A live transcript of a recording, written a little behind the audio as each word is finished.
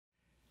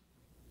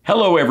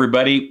Hello,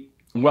 everybody.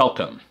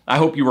 Welcome. I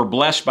hope you were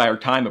blessed by our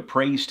time of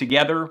praise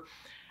together.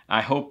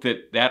 I hope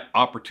that that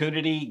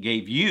opportunity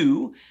gave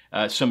you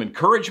some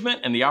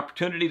encouragement and the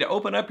opportunity to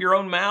open up your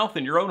own mouth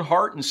and your own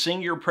heart and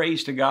sing your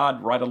praise to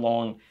God right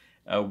along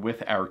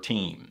with our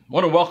team. I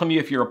want to welcome you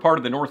if you're a part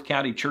of the North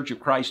County Church of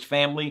Christ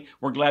family.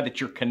 We're glad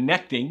that you're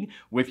connecting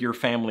with your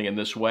family in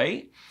this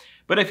way.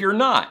 But if you're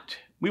not,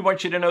 we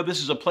want you to know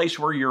this is a place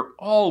where you're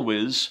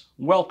always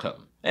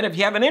welcome. And if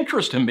you have an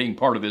interest in being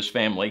part of this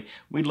family,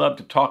 we'd love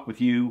to talk with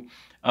you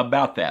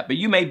about that. But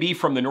you may be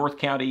from the North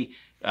County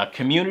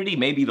community,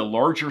 maybe the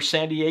larger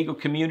San Diego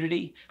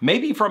community,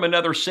 maybe from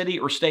another city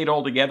or state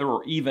altogether,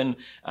 or even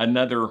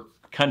another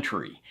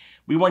country.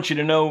 We want you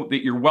to know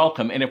that you're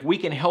welcome. And if we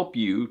can help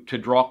you to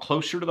draw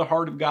closer to the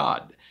heart of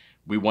God,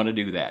 we want to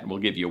do that. And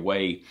we'll give you a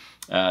way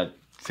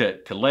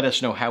to let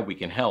us know how we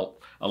can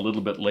help a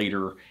little bit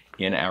later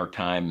in our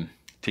time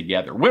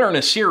together. We're in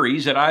a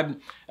series that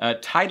I'm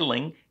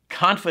titling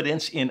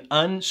Confidence in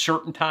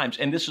Uncertain Times,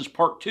 and this is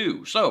part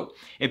 2. So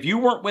if you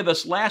weren't with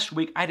us last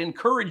week, I'd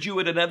encourage you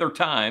at another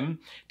time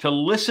to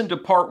listen to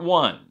part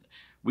 1.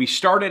 We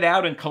started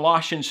out in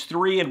Colossians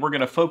 3, and we're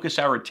going to focus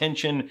our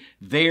attention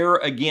there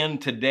again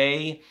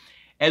today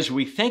as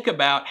we think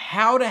about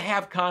how to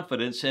have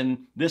confidence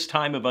in this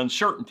time of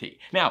uncertainty.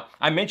 Now,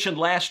 I mentioned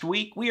last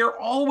week, we are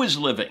always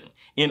living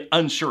in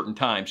uncertain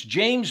times.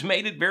 James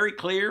made it very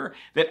clear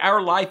that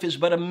our life is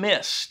but a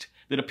mist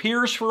that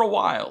appears for a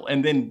while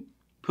and then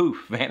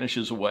poof,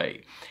 vanishes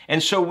away.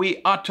 And so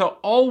we ought to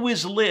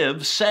always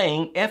live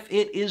saying, if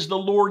it is the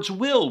Lord's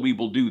will, we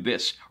will do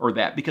this or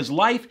that, because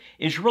life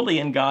is really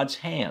in God's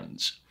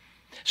hands.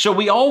 So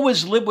we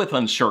always live with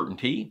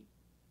uncertainty,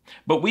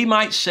 but we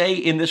might say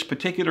in this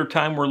particular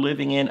time we're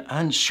living in,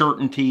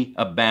 uncertainty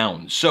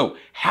abounds. So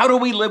how do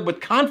we live with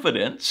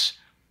confidence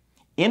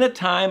in a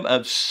time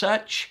of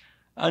such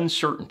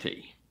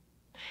uncertainty?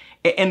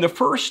 And the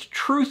first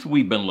truth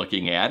we've been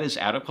looking at is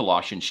out of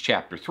Colossians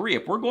chapter 3.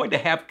 If we're going to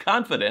have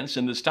confidence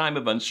in this time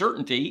of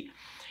uncertainty,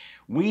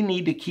 we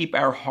need to keep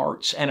our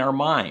hearts and our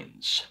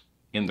minds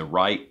in the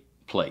right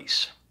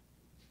place.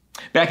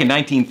 Back in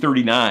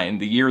 1939,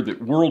 the year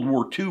that World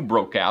War II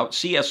broke out,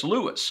 C.S.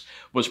 Lewis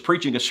was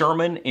preaching a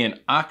sermon in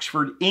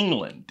Oxford,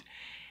 England.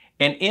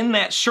 And in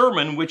that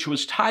sermon, which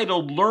was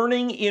titled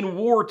Learning in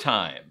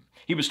Wartime,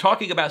 he was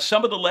talking about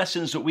some of the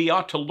lessons that we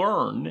ought to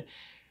learn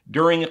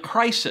during a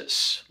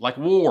crisis like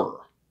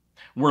war,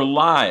 where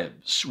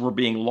lives were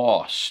being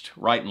lost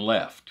right and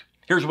left.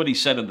 Here's what he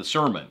said in the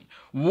sermon.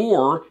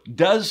 War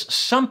does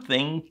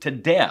something to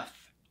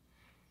death.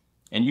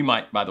 And you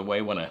might, by the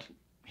way, want to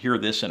hear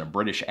this in a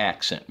British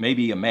accent.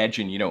 Maybe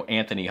imagine,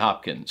 Anthony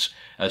Hopkins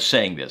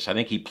saying this. I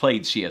think he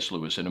played C.S.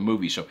 Lewis in a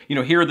movie. So,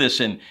 hear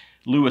this in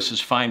Lewis's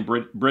fine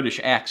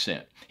British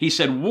accent. He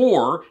said,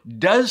 war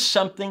does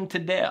something to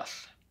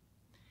death.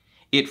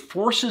 It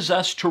forces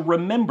us to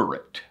remember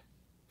it.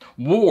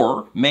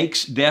 War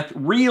makes death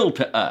real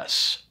to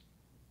us.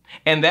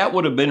 And that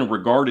would have been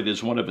regarded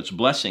as one of its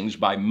blessings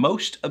by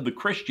most of the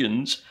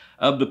Christians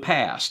of the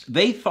past.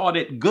 They thought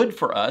it good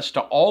for us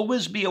to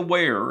always be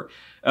aware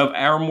of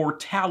our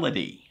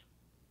mortality.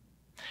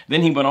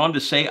 Then he went on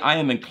to say, I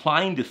am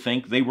inclined to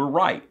think they were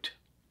right.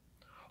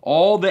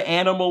 All the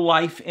animal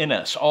life in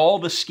us, all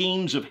the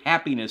schemes of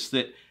happiness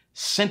that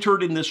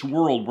centered in this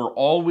world were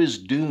always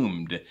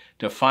doomed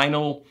to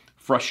final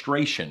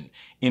frustration.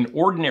 In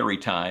ordinary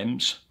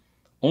times,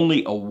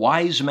 only a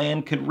wise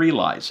man could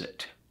realize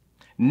it.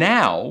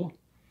 Now,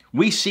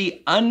 we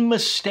see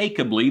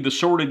unmistakably the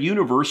sort of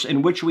universe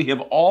in which we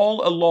have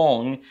all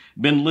along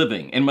been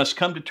living and must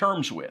come to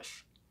terms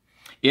with.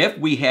 If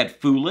we had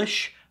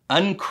foolish,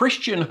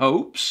 unchristian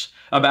hopes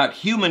about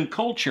human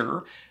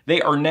culture,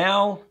 they are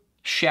now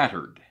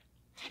shattered.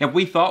 If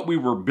we thought we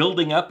were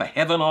building up a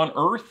heaven on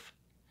earth,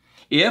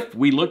 if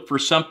we looked for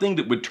something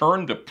that would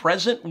turn the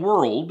present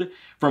world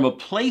from a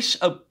place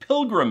of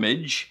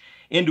pilgrimage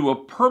into a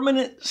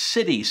permanent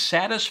city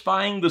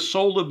satisfying the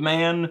soul of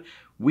man,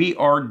 we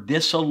are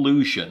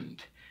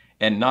disillusioned,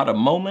 and not a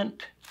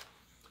moment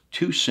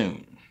too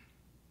soon.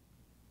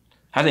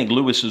 I think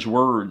Lewis's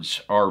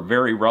words are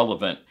very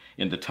relevant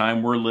in the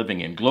time we're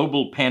living in.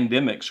 Global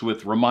pandemics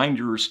with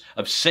reminders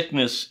of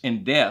sickness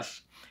and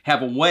death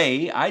have a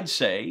way, I'd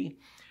say,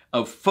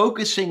 of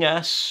focusing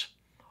us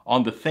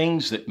on the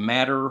things that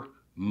matter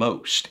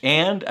most.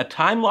 And a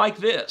time like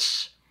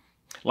this,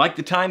 like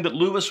the time that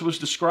Lewis was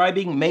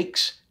describing,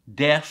 makes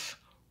death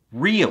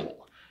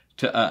real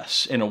to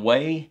us in a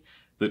way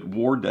that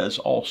war does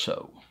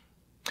also.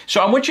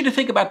 So I want you to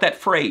think about that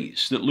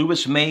phrase that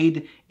Lewis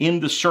made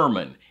in the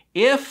sermon.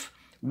 If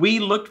we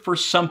looked for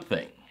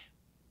something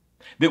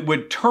that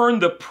would turn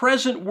the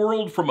present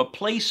world from a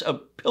place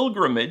of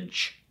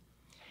pilgrimage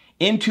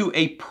into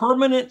a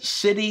permanent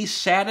city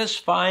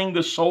satisfying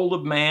the soul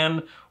of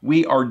man,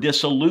 we are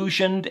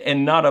disillusioned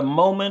and not a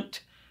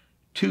moment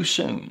too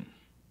soon.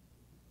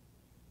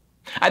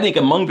 I think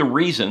among the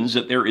reasons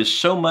that there is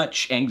so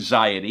much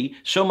anxiety,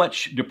 so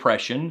much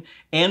depression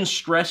and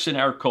stress in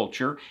our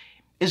culture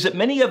is that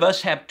many of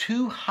us have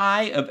too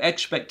high of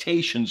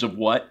expectations of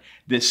what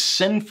this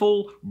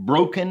sinful,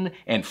 broken,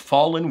 and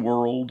fallen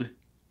world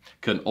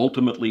can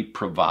ultimately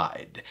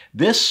provide.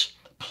 This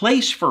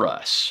place for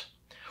us,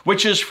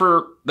 which is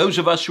for those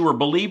of us who are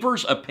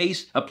believers, a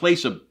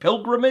place of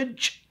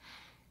pilgrimage.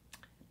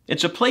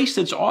 It's a place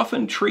that's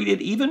often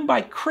treated, even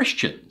by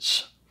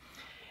Christians,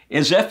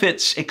 as if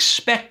it's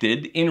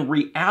expected in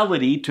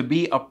reality to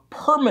be a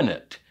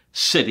permanent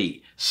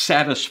city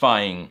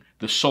satisfying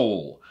the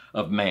soul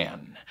of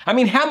man. I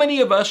mean, how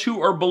many of us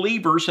who are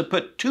believers have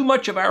put too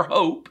much of our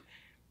hope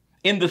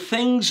in the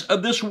things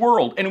of this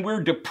world, and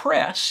we're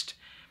depressed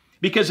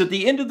because at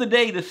the end of the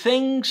day, the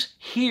things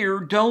here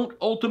don't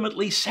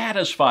ultimately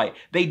satisfy.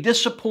 They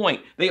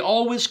disappoint. They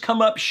always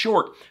come up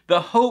short.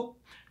 The hope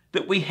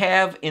that we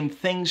have in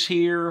things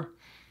here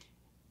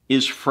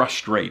is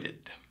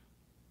frustrated.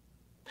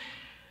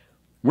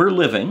 We're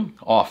living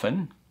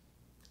often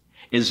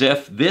as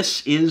if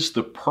this is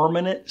the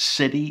permanent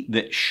city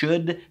that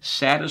should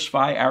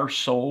satisfy our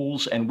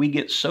souls, and we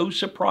get so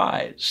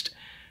surprised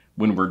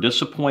when we're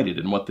disappointed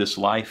in what this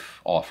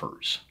life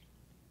offers.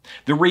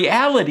 The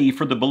reality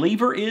for the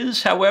believer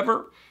is,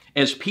 however,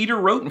 as Peter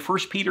wrote in 1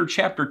 Peter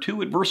chapter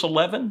 2 at verse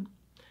 11,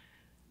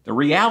 the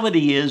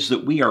reality is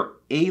that we are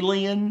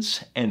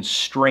aliens and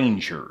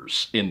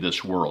strangers in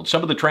this world.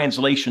 Some of the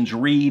translations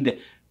read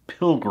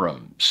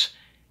pilgrims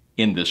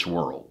in this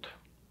world.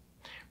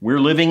 We're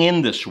living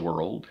in this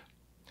world,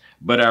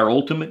 but our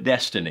ultimate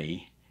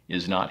destiny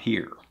is not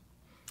here.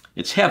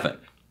 It's heaven.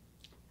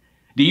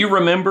 Do you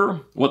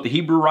remember what the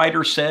Hebrew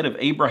writer said of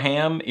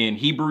Abraham in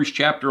Hebrews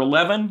chapter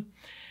 11?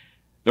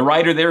 The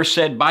writer there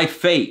said, by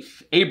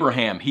faith,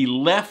 Abraham, he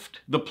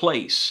left the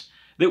place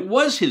that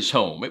was his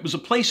home. It was a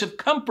place of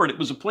comfort. It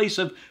was a place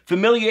of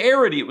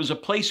familiarity. It was a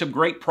place of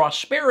great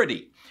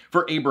prosperity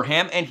for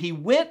Abraham. And he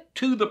went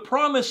to the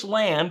promised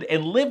land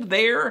and lived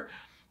there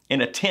in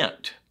a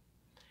tent.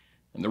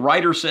 And the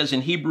writer says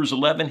in Hebrews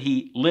 11,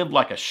 he lived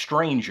like a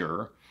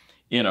stranger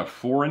in a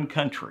foreign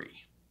country.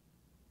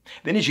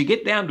 Then as you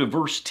get down to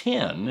verse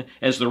 10,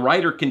 as the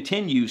writer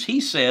continues,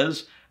 he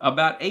says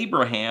about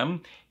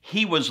Abraham,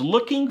 he was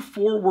looking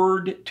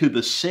forward to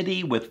the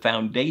city with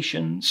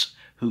foundations,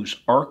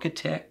 whose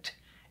architect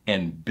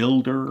and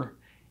builder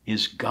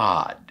is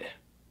God.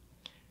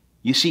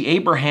 You see,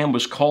 Abraham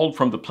was called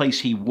from the place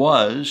he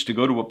was to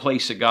go to a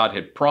place that God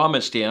had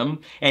promised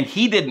him, and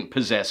he didn't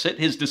possess it.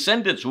 His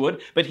descendants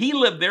would, but he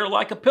lived there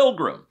like a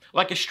pilgrim,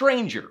 like a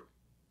stranger.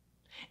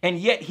 And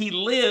yet he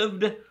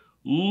lived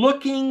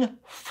looking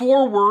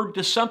forward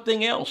to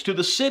something else, to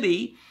the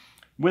city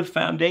with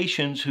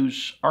foundations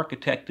whose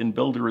architect and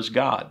builder is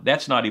God.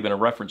 That's not even a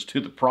reference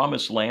to the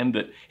promised land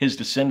that his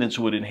descendants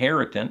would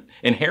inherit.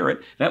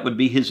 That would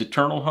be his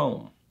eternal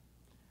home.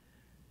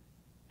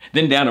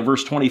 Then down in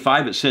verse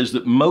 25, it says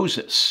that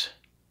Moses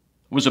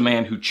was a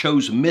man who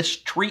chose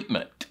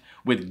mistreatment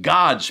with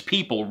God's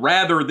people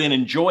rather than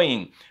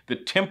enjoying the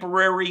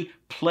temporary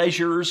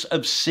pleasures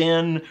of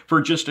sin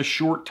for just a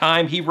short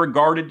time. He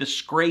regarded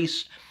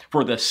disgrace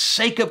for the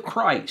sake of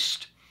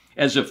Christ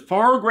as of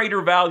far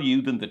greater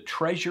value than the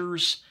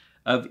treasures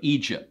of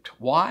Egypt.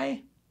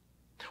 Why?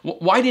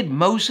 Why did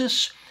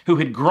Moses, who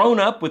had grown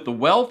up with the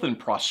wealth and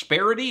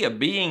prosperity of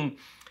being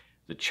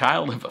the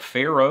child of a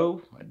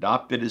Pharaoh,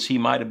 adopted as he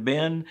might have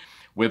been,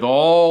 with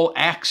all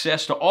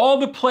access to all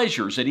the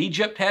pleasures that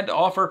Egypt had to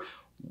offer,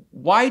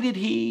 why did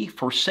he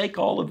forsake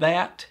all of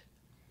that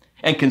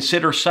and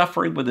consider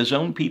suffering with his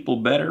own people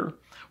better?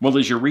 Well,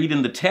 as you read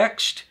in the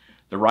text,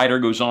 the writer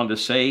goes on to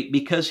say,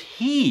 because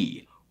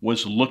he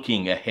was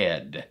looking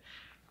ahead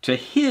to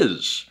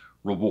his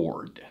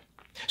reward.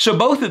 So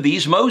both of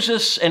these,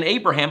 Moses and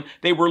Abraham,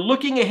 they were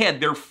looking ahead.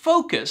 Their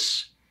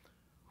focus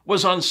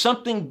was on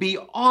something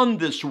beyond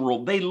this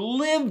world. They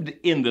lived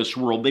in this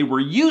world. They were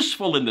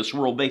useful in this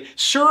world. They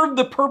served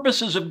the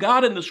purposes of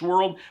God in this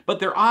world, but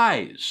their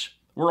eyes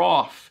were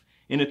off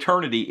in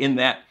eternity in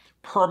that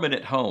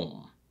permanent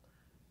home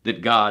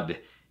that God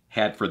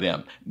had for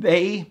them.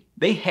 They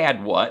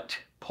had what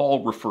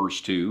Paul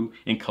refers to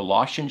in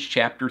Colossians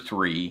chapter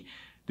 3,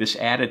 this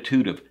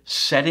attitude of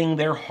setting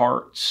their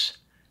hearts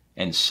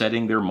and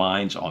setting their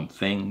minds on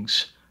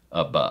things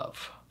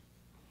above.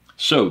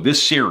 So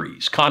this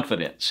series,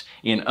 Confidence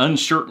in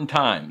Uncertain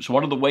Times,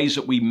 one of the ways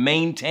that we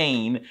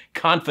maintain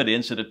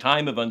confidence at a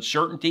time of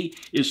uncertainty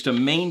is to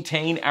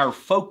maintain our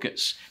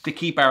focus, to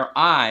keep our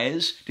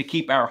eyes, to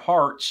keep our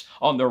hearts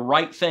on the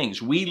right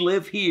things. We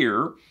live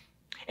here,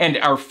 and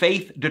our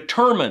faith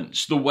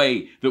determines the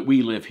way that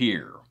we live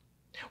here.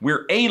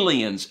 We're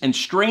aliens and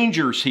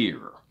strangers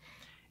here,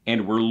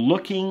 and we're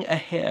looking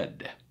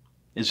ahead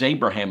as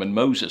Abraham and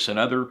Moses and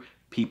other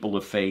people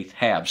of faith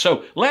have.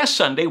 So last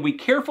Sunday, we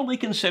carefully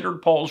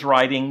considered Paul's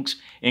writings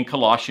in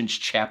Colossians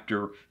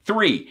chapter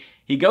 3.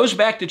 He goes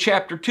back to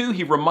chapter 2.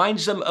 He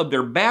reminds them of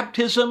their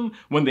baptism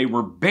when they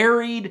were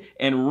buried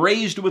and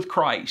raised with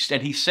Christ.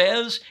 And he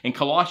says in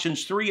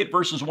Colossians 3 at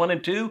verses 1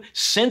 and 2,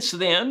 since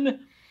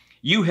then,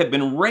 you have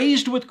been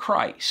raised with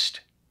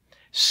Christ.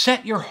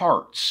 Set your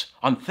hearts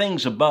on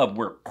things above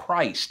where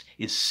Christ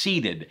is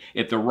seated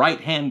at the right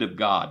hand of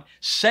God.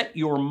 Set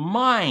your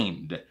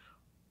mind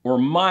or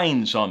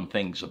minds on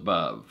things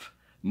above,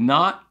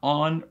 not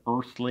on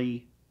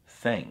earthly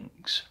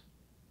things.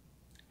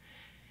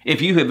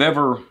 If you have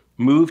ever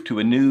moved to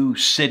a new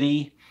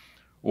city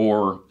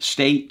or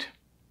state,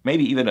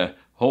 maybe even a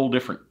whole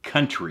different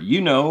country,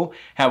 you know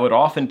how it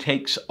often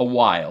takes a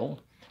while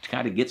to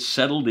kind of get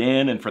settled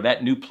in and for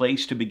that new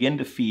place to begin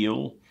to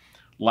feel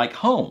like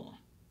home.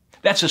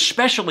 That's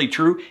especially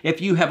true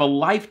if you have a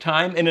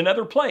lifetime in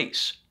another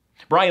place.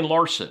 Brian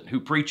Larson, who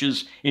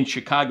preaches in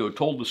Chicago,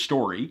 told the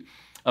story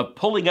of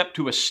pulling up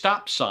to a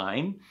stop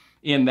sign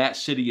in that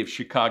city of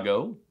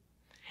Chicago,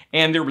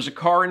 and there was a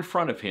car in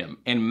front of him,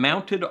 and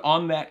mounted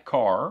on that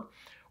car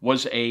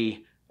was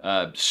a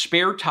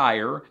spare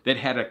tire that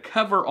had a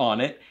cover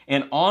on it,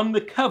 and on the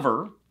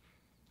cover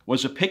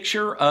was a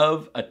picture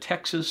of a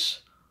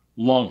Texas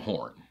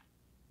Longhorn.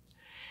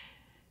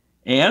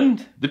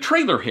 And the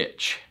trailer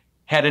hitch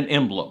had an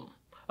emblem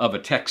of a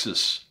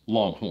Texas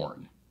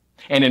Longhorn.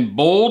 And in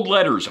bold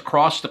letters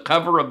across the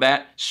cover of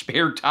that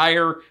spare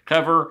tire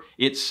cover,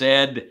 it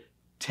said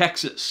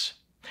Texas.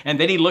 And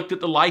then he looked at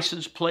the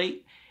license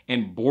plate,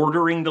 and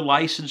bordering the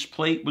license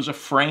plate was a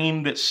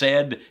frame that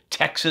said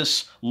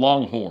Texas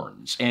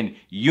Longhorns and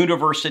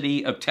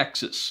University of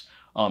Texas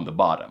on the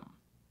bottom.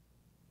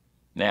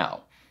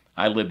 Now,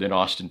 I lived in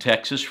Austin,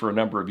 Texas for a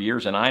number of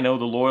years, and I know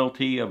the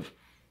loyalty of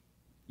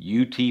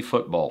UT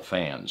football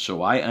fans,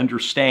 so I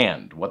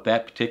understand what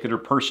that particular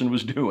person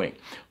was doing.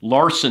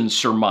 Larson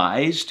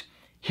surmised,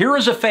 here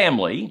is a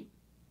family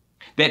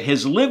that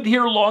has lived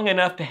here long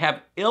enough to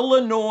have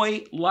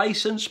Illinois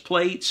license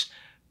plates,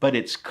 but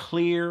it's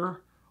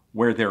clear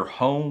where their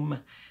home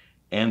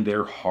and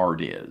their heart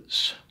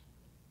is.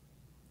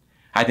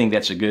 I think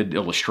that's a good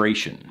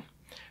illustration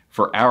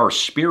for our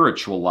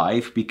spiritual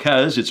life,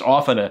 because it's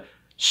often a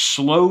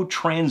slow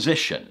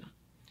transition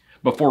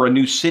before a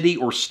new city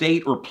or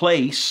state or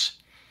place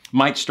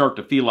might start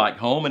to feel like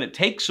home. And it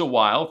takes a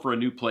while for a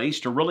new place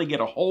to really get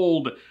a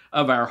hold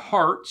of our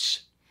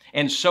hearts.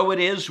 And so it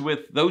is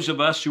with those of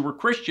us who are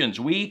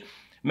Christians. We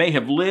may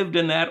have lived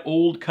in that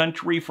old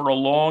country for a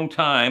long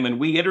time, and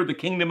we enter the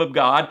kingdom of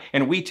God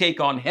and we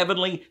take on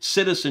heavenly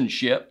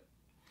citizenship.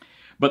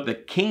 But the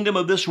kingdom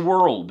of this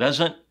world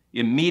doesn't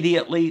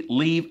immediately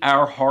leave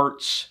our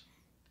hearts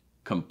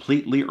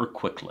completely or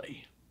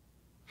quickly.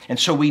 And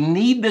so we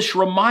need this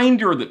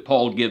reminder that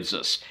Paul gives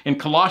us in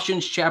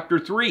Colossians chapter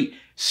 3.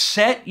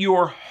 Set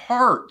your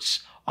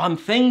hearts on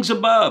things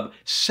above.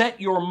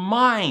 Set your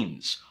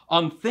minds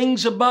on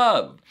things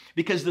above,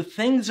 because the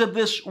things of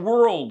this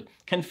world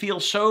can feel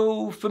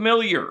so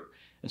familiar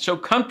and so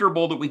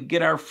comfortable that we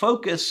get our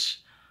focus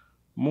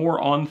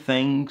more on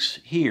things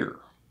here.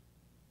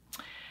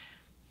 I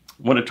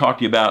want to talk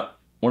to you about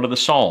one of the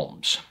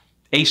Psalms.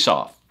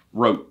 Asaph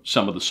wrote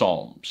some of the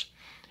Psalms.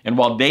 And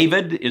while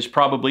David is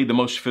probably the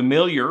most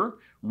familiar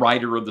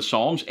writer of the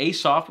Psalms,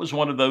 Asaph was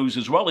one of those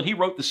as well. And he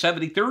wrote the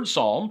 73rd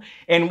Psalm.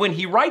 And when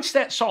he writes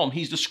that psalm,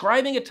 he's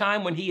describing a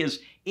time when he is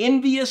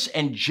envious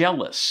and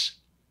jealous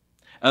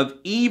of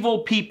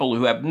evil people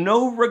who have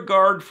no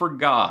regard for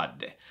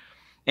God.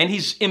 And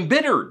he's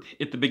embittered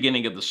at the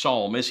beginning of the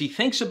psalm as he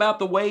thinks about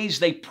the ways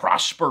they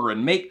prosper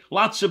and make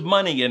lots of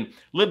money and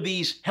live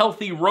these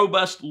healthy,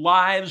 robust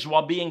lives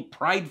while being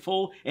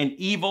prideful and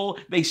evil.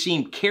 They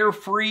seem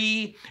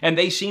carefree, and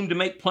they seem to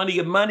make plenty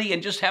of money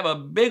and just have a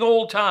big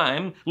old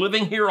time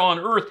living here on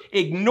earth,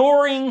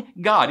 ignoring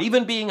God,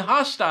 even being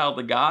hostile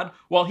to God,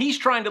 while he's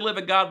trying to live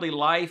a godly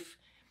life,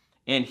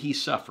 and he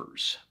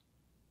suffers.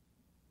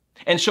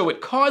 And so it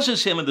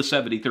causes him in the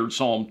 73rd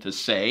Psalm to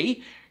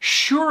say,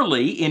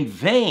 surely in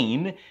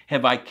vain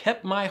have I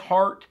kept my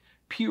heart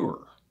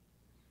pure.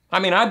 I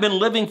mean, I've been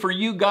living for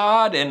you,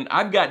 God, and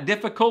I've got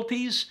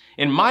difficulties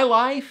in my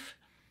life,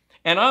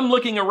 and I'm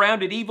looking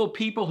around at evil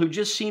people who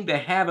just seem to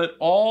have it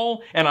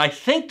all, and I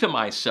think to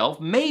myself,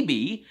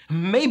 maybe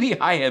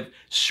I have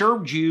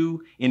served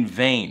you in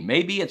vain.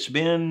 Maybe it's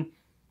been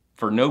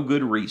for no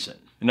good reason.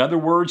 In other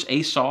words,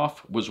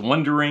 Asaph was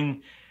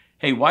wondering,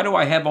 hey, why do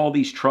I have all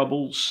these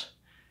troubles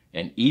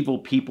and evil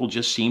people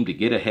just seem to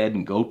get ahead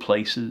and go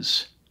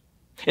places?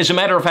 As a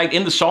matter of fact,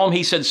 in the psalm,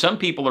 he said some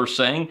people are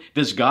saying,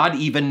 does God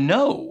even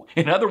know?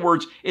 In other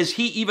words, is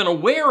he even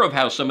aware of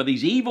how some of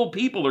these evil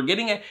people are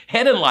getting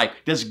ahead in life?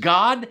 Does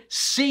God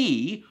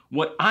see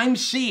what I'm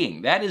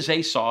seeing? That is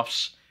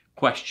Asaph's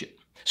question.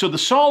 So the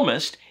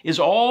psalmist is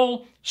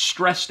all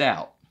stressed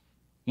out.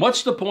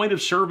 What's the point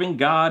of serving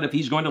God if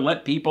he's going to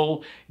let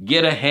people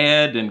get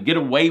ahead and get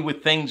away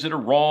with things that are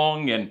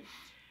wrong?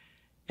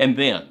 And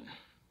then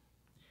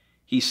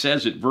he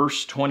says at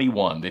verse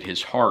 21 that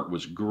his heart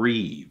was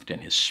grieved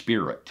and his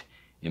spirit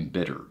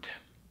embittered.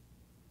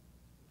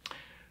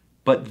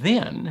 But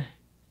then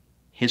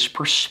his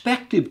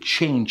perspective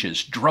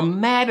changes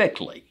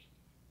dramatically.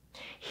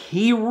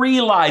 He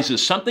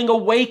realizes something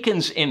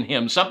awakens in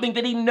him, something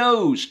that he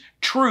knows,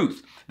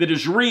 truth that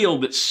is real,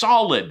 that's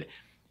solid.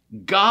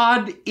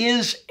 God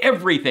is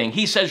everything.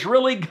 He says,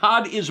 really,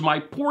 God is my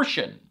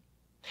portion.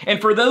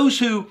 And for those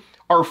who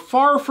are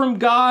far from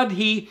God,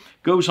 he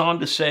goes on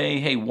to say,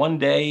 hey, one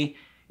day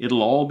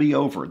it'll all be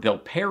over. They'll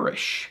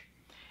perish.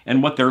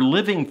 And what they're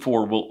living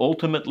for will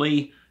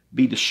ultimately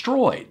be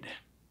destroyed.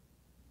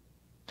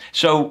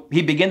 So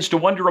he begins to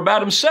wonder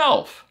about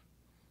himself.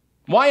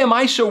 Why am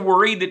I so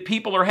worried that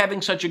people are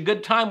having such a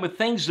good time with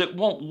things that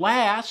won't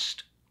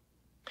last?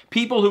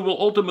 People who will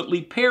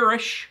ultimately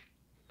perish.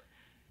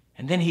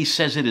 And then he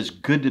says it is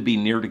good to be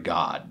near to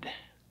God.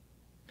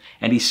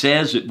 And he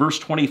says at verse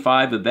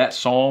 25 of that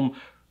psalm,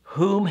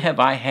 whom have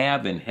I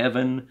in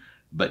heaven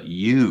but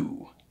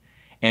you?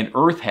 And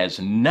earth has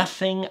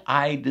nothing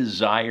I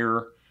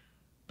desire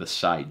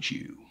besides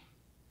you.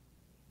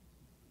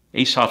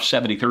 Asaph's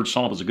 73rd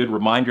Psalm is a good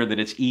reminder that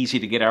it's easy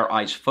to get our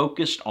eyes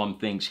focused on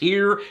things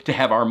here, to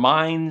have our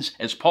minds,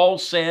 as Paul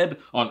said,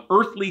 on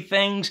earthly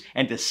things,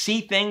 and to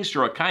see things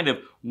through a kind of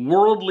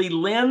worldly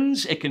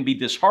lens. It can be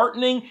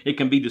disheartening, it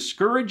can be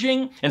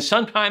discouraging, and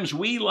sometimes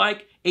we,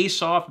 like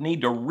Asaph,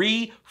 need to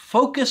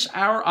refocus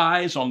our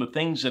eyes on the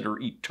things that are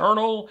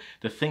eternal,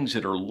 the things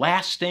that are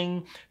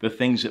lasting, the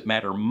things that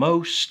matter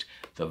most,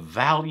 the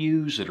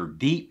values that are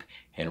deep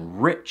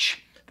and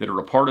rich, that are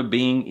a part of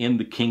being in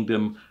the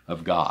kingdom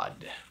of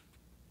God.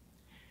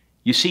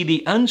 You see,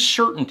 the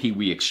uncertainty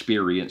we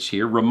experience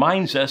here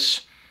reminds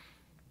us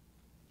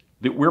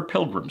that we're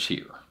pilgrims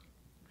here.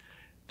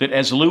 That,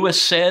 as Lewis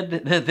said,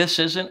 that this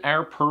isn't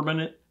our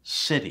permanent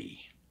city.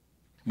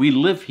 We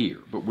live here,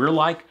 but we're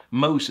like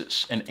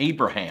Moses and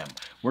Abraham.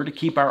 We're to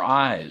keep our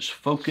eyes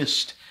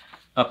focused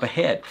up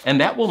ahead.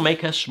 And that will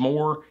make us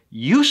more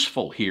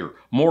useful here,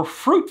 more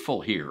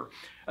fruitful here,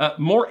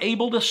 more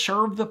able to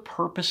serve the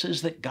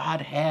purposes that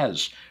God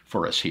has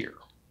for us here.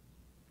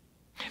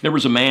 There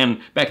was a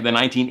man back in the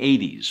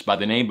 1980s by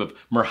the name of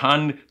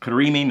Mirhan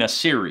Karimi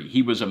Nasiri.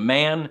 He was a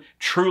man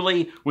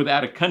truly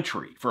without a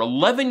country. For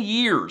 11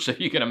 years, if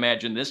you can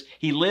imagine this,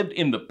 he lived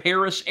in the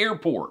Paris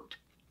airport.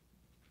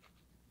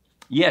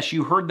 Yes,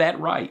 you heard that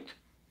right.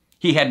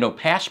 He had no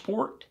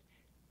passport.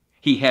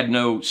 He had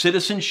no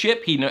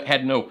citizenship. He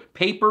had no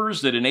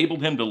papers that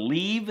enabled him to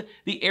leave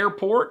the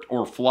airport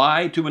or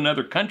fly to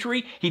another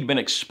country. He'd been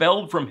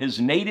expelled from his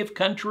native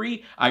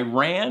country,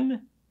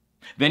 Iran.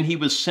 Then he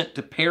was sent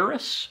to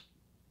Paris,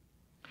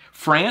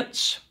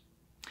 France.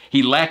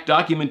 He lacked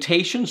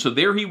documentation, so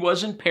there he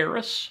was in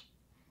Paris.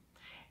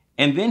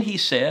 And then he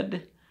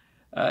said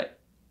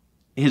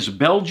his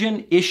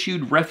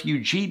Belgian-issued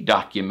refugee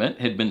document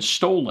had been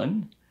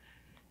stolen,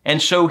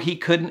 and so he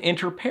couldn't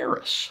enter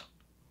Paris.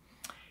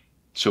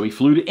 So he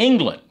flew to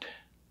England,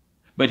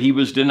 but he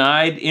was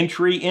denied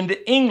entry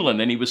into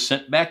England, and he was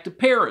sent back to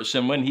Paris.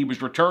 And when he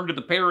was returned to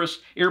the Paris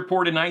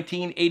airport in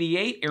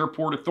 1988,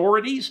 airport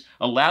authorities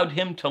allowed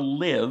him to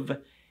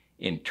live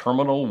in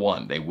Terminal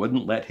 1. They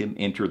wouldn't let him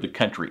enter the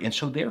country. And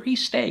so there he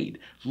stayed,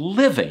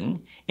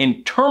 living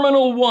in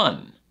Terminal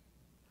 1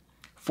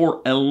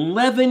 for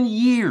 11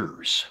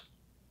 years,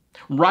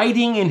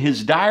 writing in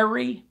his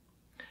diary,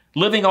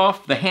 living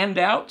off the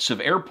handouts of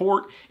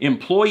airport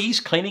employees,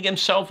 cleaning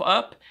himself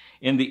up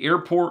in the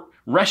airport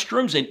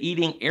restrooms and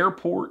eating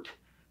airport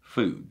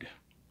food.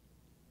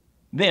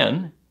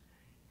 Then,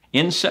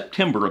 in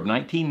September of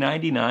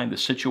 1999, the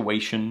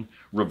situation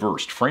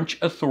reversed. French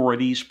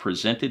authorities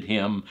presented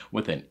him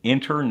with an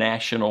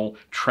international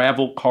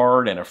travel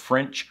card and a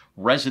French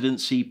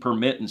residency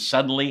permit, and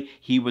suddenly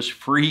he was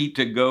free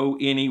to go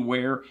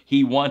anywhere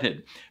he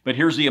wanted. But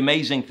here's the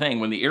amazing thing.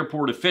 When the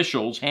airport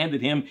officials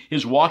handed him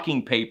his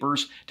walking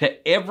papers,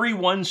 to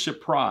everyone's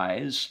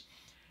surprise,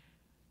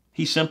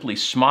 he simply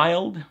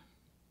smiled,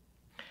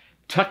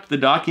 tucked the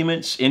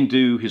documents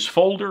into his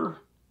folder,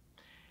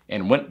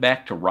 and went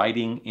back to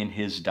writing in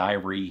his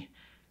diary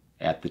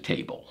at the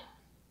table.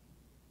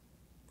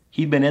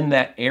 He'd been in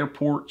that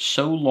airport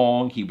so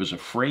long, he was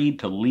afraid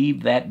to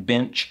leave that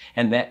bench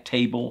and that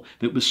table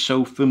that was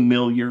so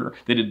familiar,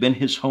 that had been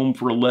his home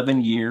for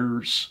 11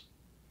 years.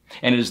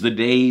 And as the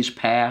days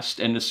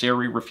passed and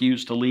Nasiri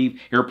refused to leave,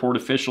 airport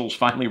officials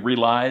finally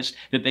realized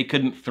that they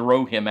couldn't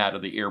throw him out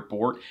of the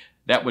airport.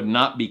 That would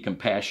not be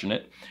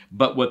compassionate.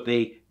 But what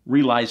they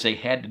realized they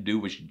had to do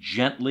was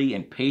gently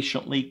and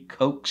patiently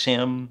coax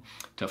him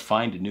to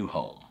find a new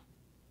home.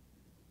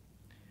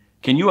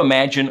 Can you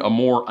imagine a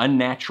more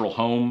unnatural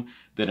home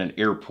than an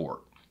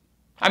airport?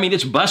 I mean,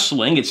 it's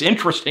bustling, it's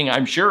interesting,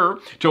 I'm sure,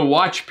 to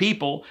watch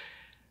people,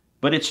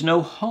 but it's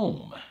no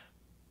home.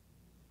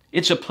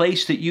 It's a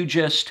place that you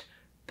just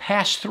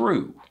pass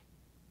through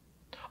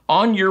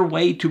on your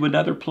way to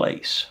another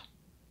place.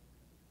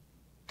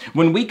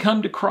 When we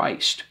come to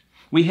Christ,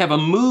 we have a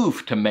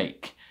move to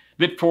make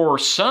that for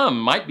some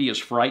might be as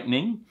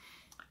frightening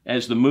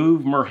as the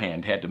move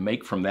Mirhan had to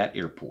make from that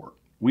airport.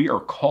 We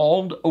are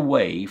called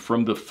away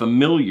from the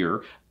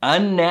familiar,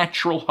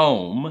 unnatural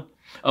home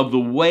of the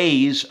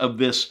ways of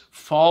this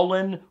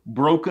fallen,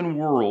 broken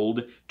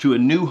world to a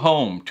new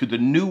home, to the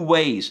new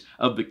ways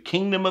of the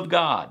kingdom of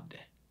God.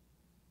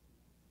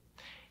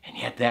 And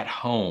yet that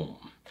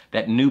home,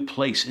 that new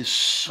place, is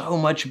so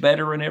much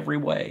better in every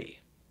way.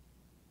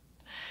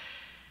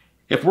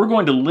 If we're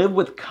going to live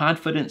with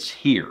confidence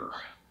here,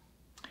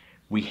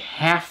 we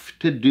have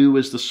to do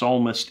as the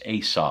psalmist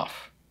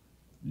Asaph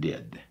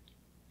did.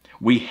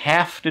 We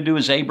have to do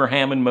as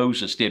Abraham and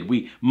Moses did.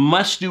 We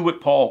must do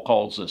what Paul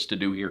calls us to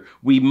do here.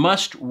 We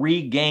must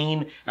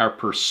regain our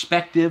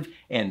perspective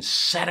and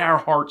set our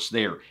hearts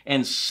there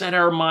and set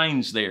our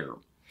minds there.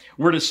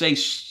 We're to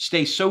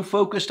stay so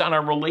focused on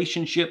our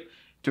relationship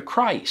to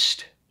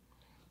Christ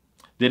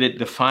that it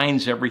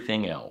defines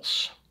everything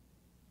else.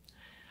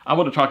 I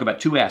want to talk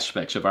about two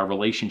aspects of our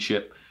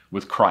relationship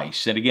with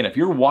Christ. And again, if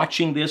you're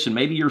watching this and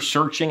maybe you're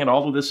searching and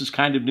all of this is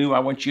kind of new, I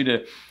want you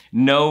to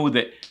know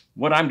that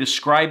what I'm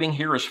describing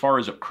here as far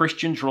as a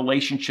Christian's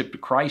relationship to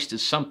Christ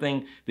is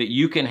something that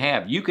you can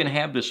have. You can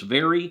have this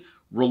very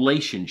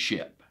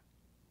relationship.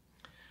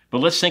 But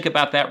let's think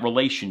about that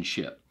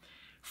relationship.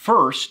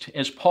 First,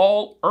 as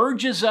Paul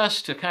urges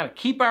us to kind of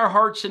keep our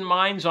hearts and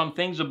minds on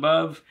things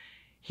above,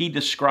 he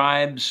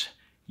describes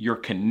your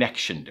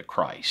connection to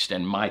Christ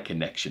and my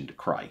connection to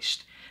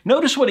Christ.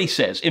 Notice what he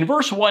says. In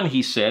verse 1,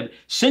 he said,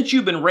 since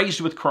you've been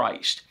raised with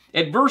Christ.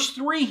 At verse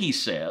 3, he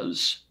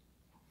says,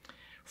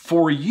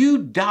 for you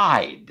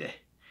died,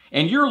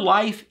 and your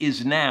life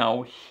is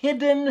now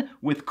hidden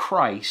with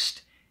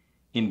Christ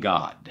in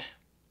God.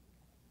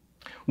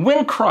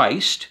 When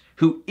Christ,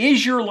 who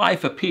is your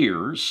life,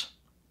 appears,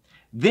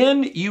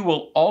 then you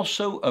will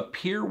also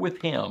appear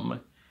with him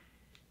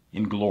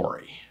in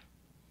glory.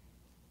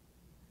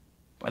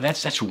 Well,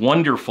 that's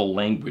wonderful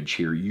language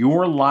here.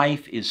 Your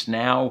life is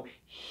now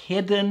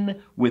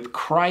hidden with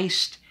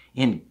Christ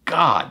in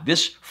God.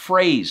 This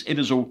phrase, it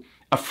is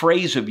a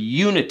phrase of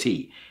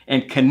unity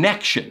and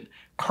connection.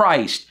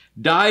 Christ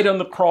died on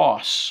the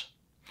cross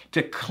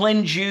to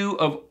cleanse you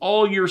of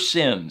all your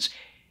sins.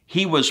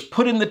 He was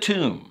put in the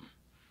tomb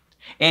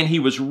and he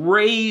was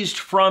raised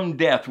from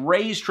death,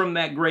 raised from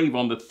that grave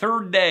on the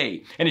third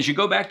day. And as you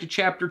go back to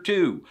chapter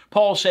 2,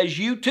 Paul says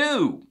you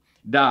too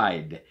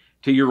died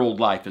to your old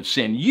life of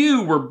sin.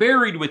 You were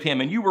buried with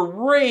him and you were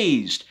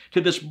raised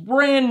to this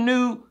brand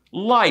new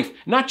life,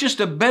 not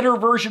just a better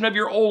version of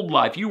your old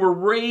life. You were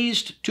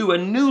raised to a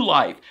new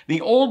life.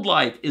 The old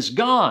life is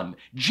gone.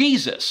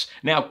 Jesus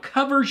now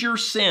covers your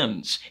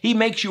sins. He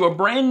makes you a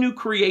brand new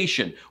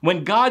creation.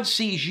 When God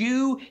sees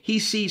you, he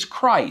sees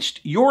Christ.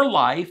 Your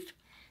life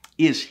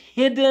is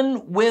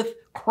hidden with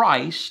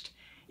Christ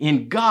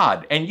in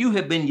God, and you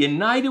have been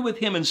united with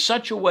him in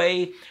such a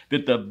way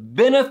that the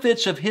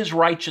benefits of his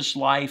righteous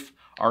life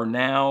are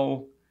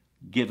now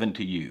given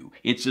to you.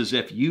 It's as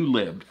if you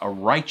lived a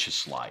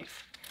righteous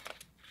life,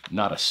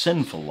 not a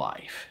sinful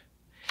life.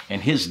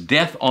 And his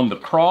death on the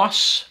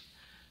cross,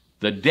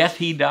 the death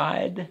he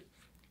died,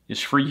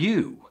 is for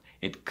you.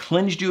 It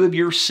cleansed you of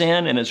your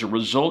sin, and as a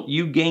result,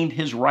 you gained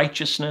his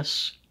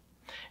righteousness.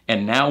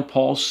 And now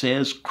Paul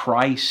says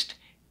Christ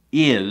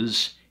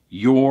is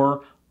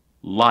your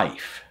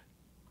life.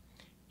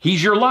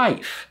 He's your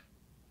life.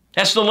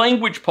 That's the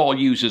language Paul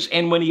uses.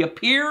 And when he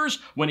appears,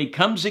 when he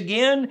comes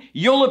again,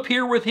 you'll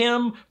appear with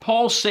him,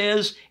 Paul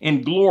says,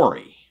 in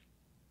glory.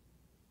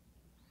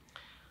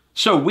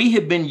 So we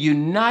have been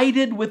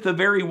united with the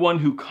very one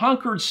who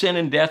conquered sin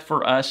and death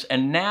for us.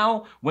 And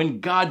now when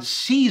God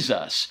sees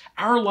us,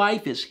 our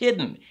life is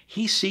hidden.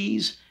 He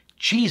sees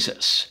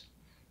Jesus.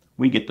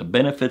 We get the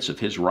benefits of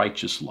his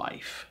righteous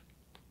life.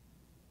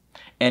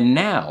 And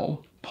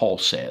now, Paul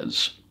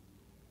says,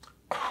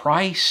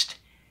 Christ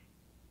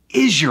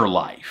is your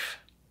life.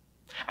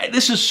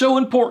 This is so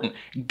important.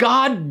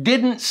 God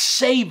didn't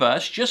save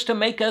us just to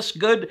make us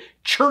good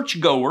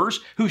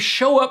churchgoers who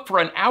show up for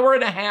an hour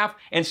and a half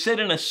and sit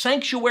in a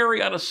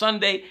sanctuary on a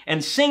Sunday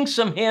and sing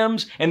some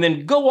hymns and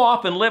then go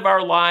off and live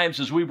our lives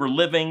as we were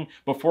living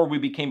before we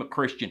became a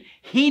Christian.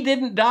 He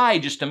didn't die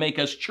just to make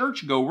us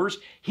churchgoers.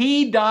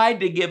 He died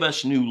to give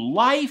us new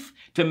life,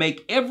 to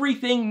make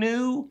everything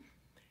new.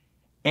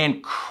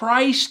 And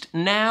Christ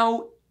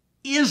now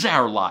is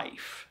our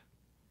life.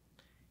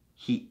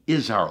 He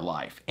is our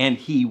life, and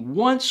he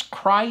wants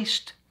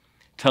Christ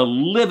to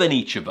live in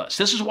each of us.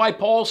 This is why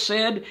Paul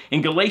said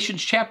in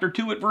Galatians chapter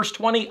 2 at verse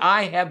 20,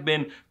 I have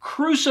been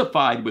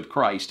crucified with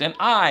Christ, and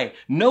I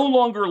no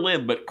longer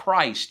live, but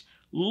Christ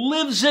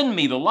lives in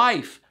me. The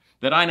life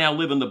that I now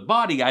live in the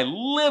body, I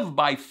live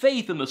by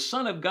faith in the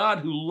Son of God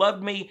who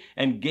loved me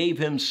and gave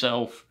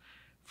himself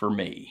for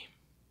me.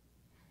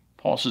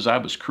 Paul says, I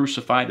was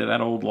crucified to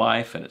that old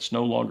life, and it's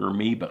no longer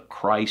me, but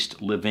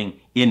Christ living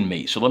in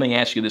me. So let me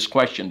ask you this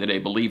question today,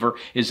 believer.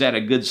 Is that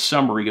a good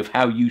summary of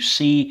how you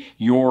see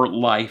your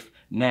life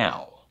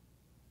now?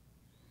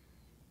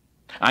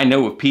 I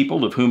know of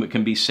people of whom it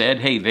can be said,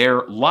 hey,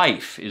 their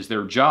life is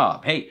their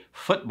job. Hey,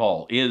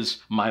 football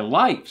is my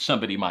life,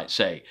 somebody might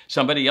say.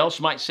 Somebody else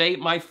might say,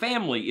 my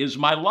family is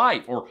my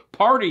life, or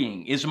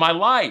partying is my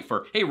life,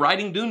 or hey,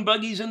 riding dune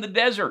buggies in the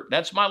desert,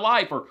 that's my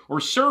life, or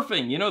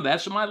surfing,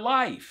 that's my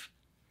life.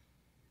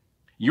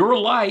 Your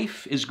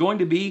life is going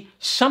to be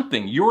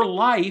something. Your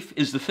life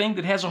is the thing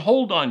that has a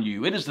hold on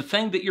you. It is the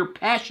thing that you're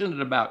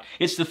passionate about.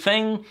 It's the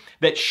thing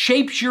that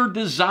shapes your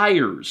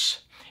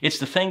desires. It's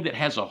the thing that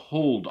has a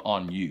hold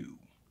on you.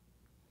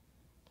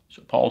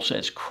 So Paul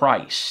says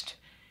Christ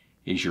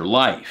is your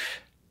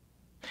life.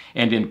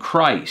 And in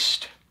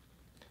Christ,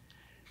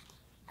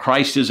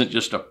 Christ isn't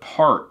just a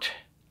part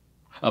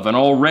of an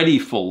already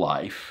full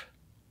life.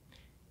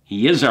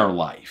 He is our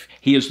life.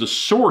 He is the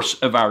source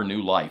of our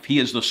new life. He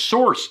is the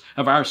source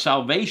of our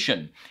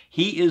salvation.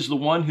 He is the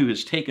one who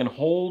has taken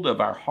hold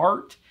of our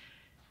heart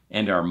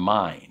and our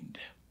mind.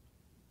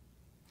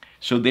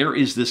 So there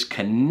is this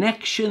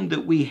connection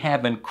that we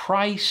have in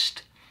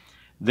Christ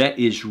that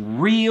is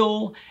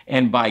real,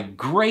 and by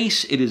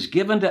grace it is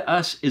given to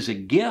us as a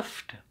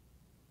gift.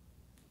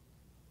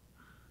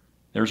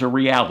 There's a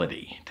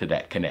reality to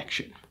that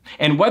connection.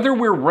 And whether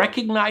we're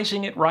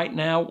recognizing it right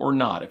now or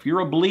not, if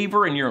you're a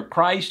believer and you're in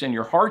Christ and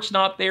your heart's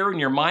not there and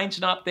your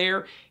mind's not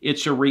there,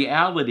 it's a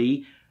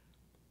reality.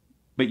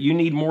 But you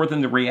need more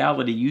than the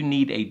reality. You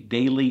need a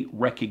daily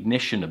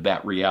recognition of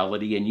that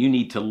reality, and you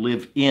need to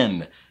live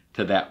in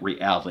to that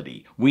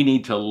reality. We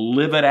need to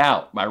live it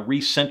out by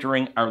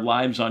recentering our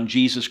lives on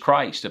Jesus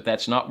Christ, if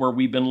that's not where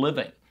we've been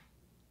living.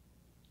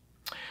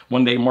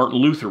 One day, Martin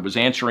Luther was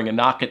answering a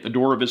knock at the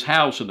door of his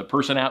house, and the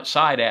person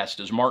outside asked,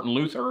 "Does Martin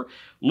Luther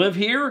live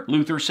here?"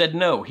 Luther said,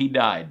 "No, he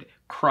died.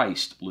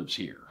 Christ lives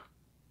here."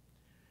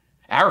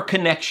 Our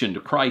connection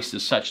to Christ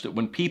is such that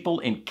when people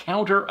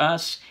encounter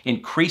us,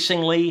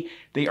 increasingly,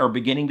 they are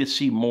beginning to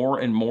see more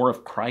and more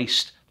of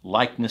Christ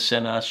likeness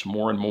in us,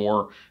 more and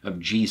more of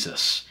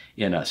Jesus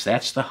in us.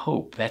 That's the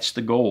hope. That's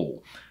the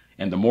goal.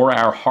 And the more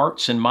our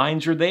hearts and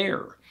minds are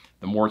there,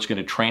 the more it's going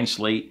to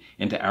translate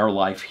into our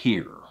life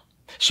here.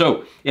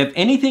 So, if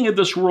anything of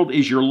this world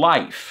is your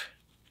life,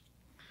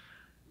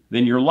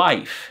 then your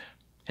life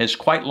has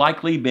quite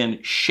likely been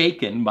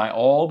shaken by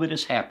all that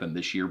has happened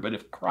this year. But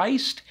if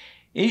Christ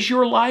is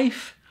your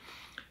life,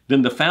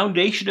 then the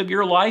foundation of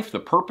your life,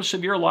 the purpose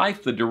of your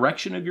life, the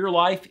direction of your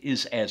life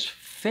is as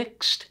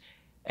fixed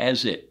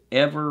as it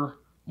ever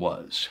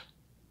was.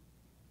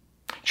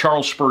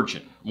 Charles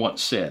Spurgeon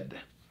once said,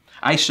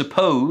 "I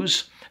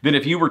suppose that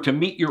if you were to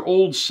meet your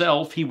old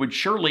self, he would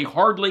surely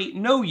hardly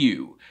know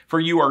you, for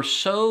you are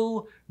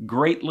so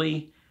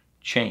greatly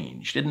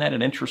changed." Isn't that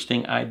an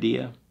interesting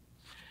idea?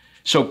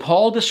 So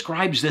Paul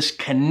describes this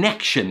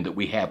connection that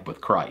we have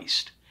with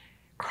Christ.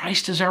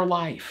 Christ is our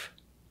life.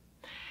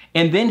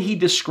 And then he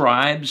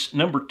describes,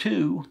 number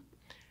 2,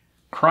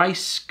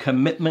 Christ's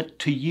commitment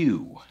to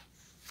you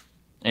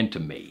and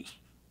to me.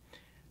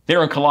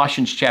 There in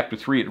Colossians chapter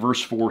 3 at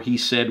verse 4, he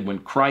said, "When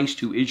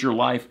Christ, who is your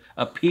life,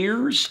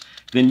 appears,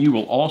 then you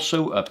will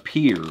also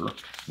appear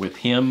with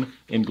him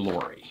in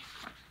glory."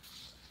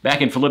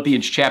 Back in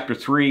Philippians chapter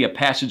 3, a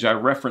passage I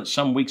referenced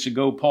some weeks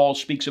ago, Paul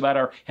speaks about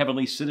our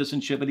heavenly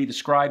citizenship, and he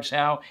describes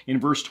how, in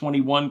verse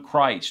 21,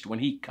 Christ, when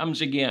he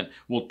comes again,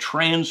 will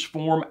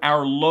transform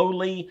our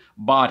lowly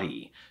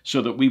body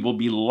so that we will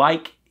be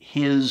like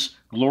his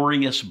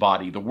glorious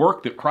body. The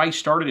work that Christ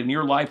started in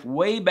your life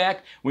way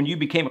back when you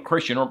became a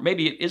Christian, or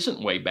maybe it isn't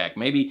way back,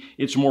 maybe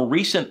it's more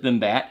recent than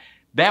that,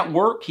 that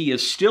work he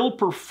is still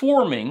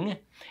performing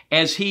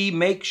as he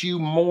makes you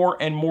more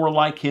and more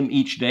like him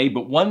each day.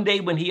 But one day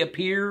when he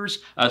appears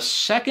a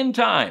second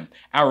time,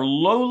 our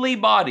lowly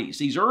bodies,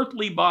 these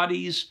earthly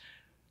bodies,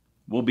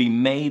 will be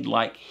made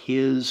like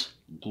his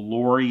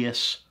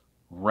glorious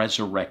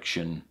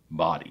resurrection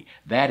body.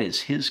 That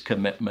is his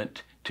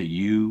commitment to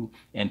you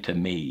and to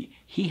me.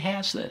 He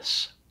has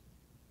this.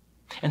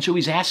 And so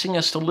he's asking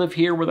us to live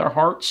here with our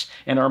hearts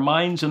and our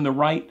minds in the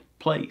right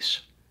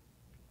place.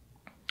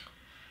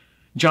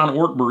 John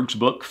Ortberg's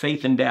book,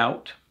 Faith and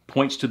Doubt,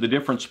 points to the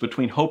difference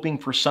between hoping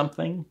for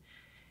something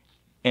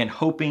and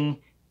hoping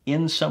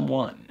in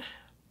someone.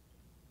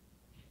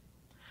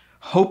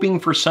 Hoping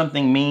for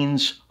something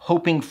means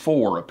hoping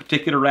for a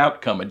particular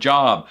outcome, a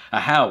job, a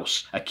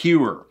house, a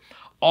cure.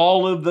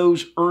 All of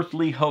those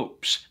earthly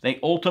hopes, they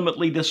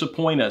ultimately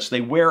disappoint us.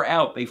 They wear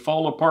out, they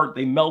fall apart,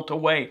 they melt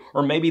away,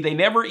 or maybe they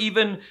never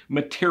even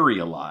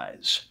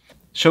materialize.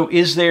 So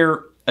is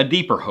there a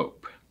deeper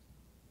hope?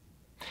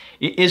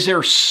 Is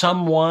there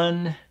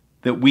someone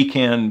that we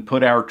can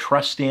put our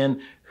trust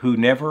in who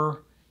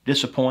never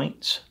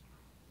disappoints,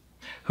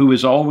 who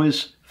is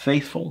always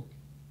faithful?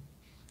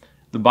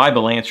 The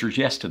Bible answers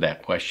yes to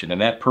that question,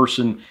 and that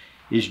person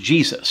is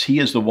Jesus. He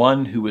is the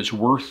one who is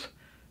worth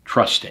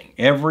trusting.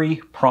 Every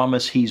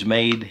promise he's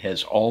made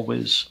has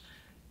always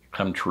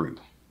come true.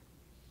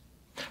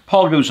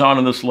 Paul goes on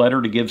in this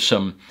letter to give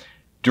some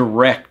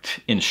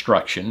direct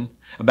instruction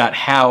about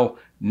how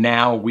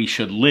now we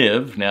should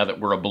live now that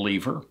we're a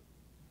believer.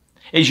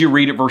 As you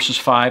read it, verses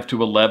 5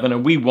 to 11,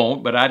 and we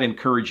won't, but I'd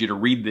encourage you to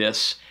read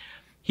this.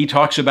 He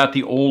talks about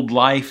the old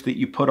life that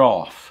you put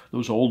off,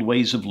 those old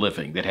ways of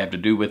living that have to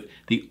do with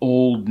the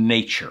old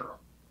nature.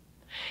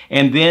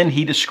 And then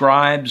he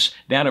describes,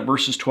 down at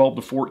verses 12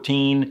 to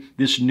 14,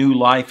 this new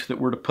life that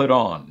we're to put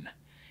on.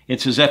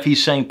 It's as if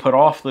he's saying, put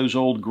off those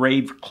old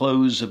grave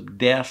clothes of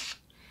death,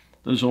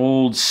 those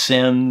old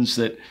sins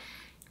that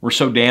were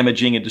so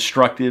damaging and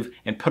destructive,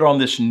 and put on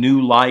this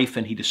new life.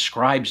 And he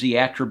describes the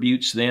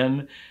attributes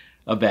then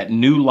of that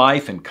new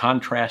life in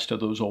contrast to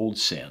those old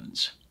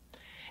sins.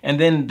 And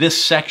then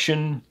this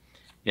section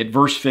at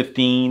verse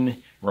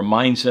 15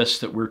 reminds us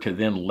that we're to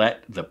then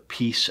let the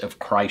peace of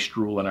Christ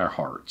rule in our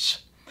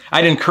hearts.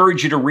 I'd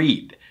encourage you to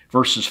read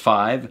verses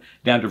 5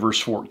 down to verse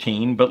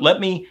 14. But let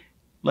me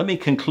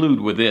conclude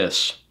with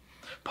this.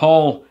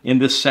 Paul in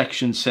this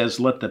section says,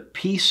 "Let the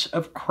peace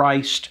of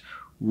Christ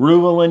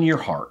rule in your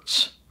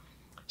hearts,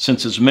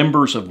 since as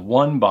members of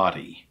one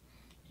body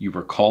you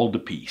were called to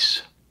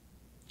peace."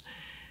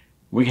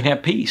 We can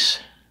have peace.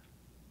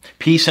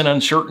 Peace in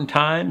uncertain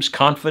times,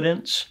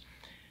 confidence,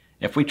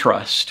 if we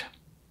trust,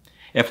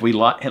 if we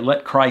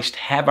let Christ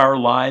have our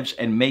lives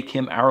and make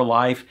him our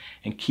life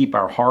and keep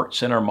our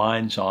hearts and our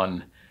minds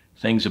on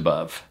things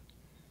above,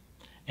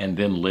 and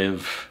then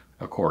live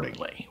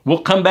accordingly. We'll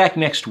come back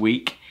next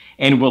week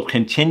and we'll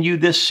continue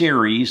this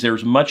series.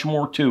 There's much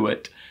more to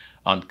it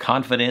on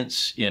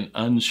confidence in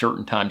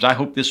uncertain times. I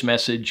hope this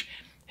message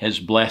has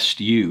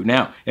blessed you.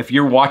 Now, if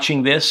you're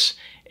watching this,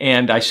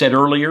 and I said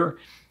earlier,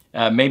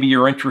 maybe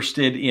you're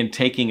interested in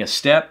taking a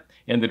step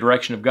in the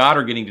direction of God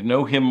or getting to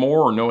know him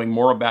more or knowing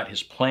more about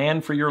his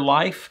plan for your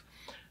life,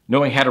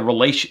 knowing how to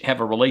have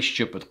a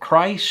relationship with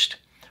Christ,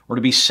 or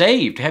to be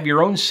saved, to have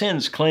your own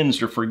sins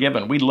cleansed or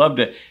forgiven. We'd love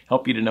to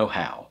help you to know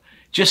how.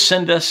 Just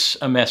send us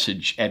a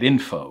message at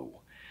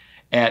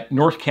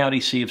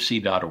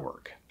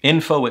info@northcountycfc.org.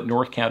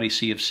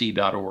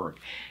 info@northcountycfc.org,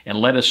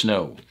 and let us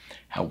know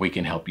how we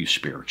can help you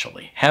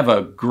spiritually. Have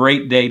a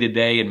great day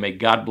today, and may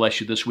God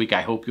bless you this week.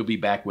 I hope you'll be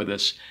back with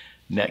us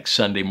next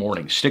Sunday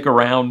morning. Stick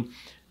around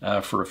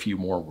for a few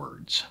more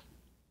words.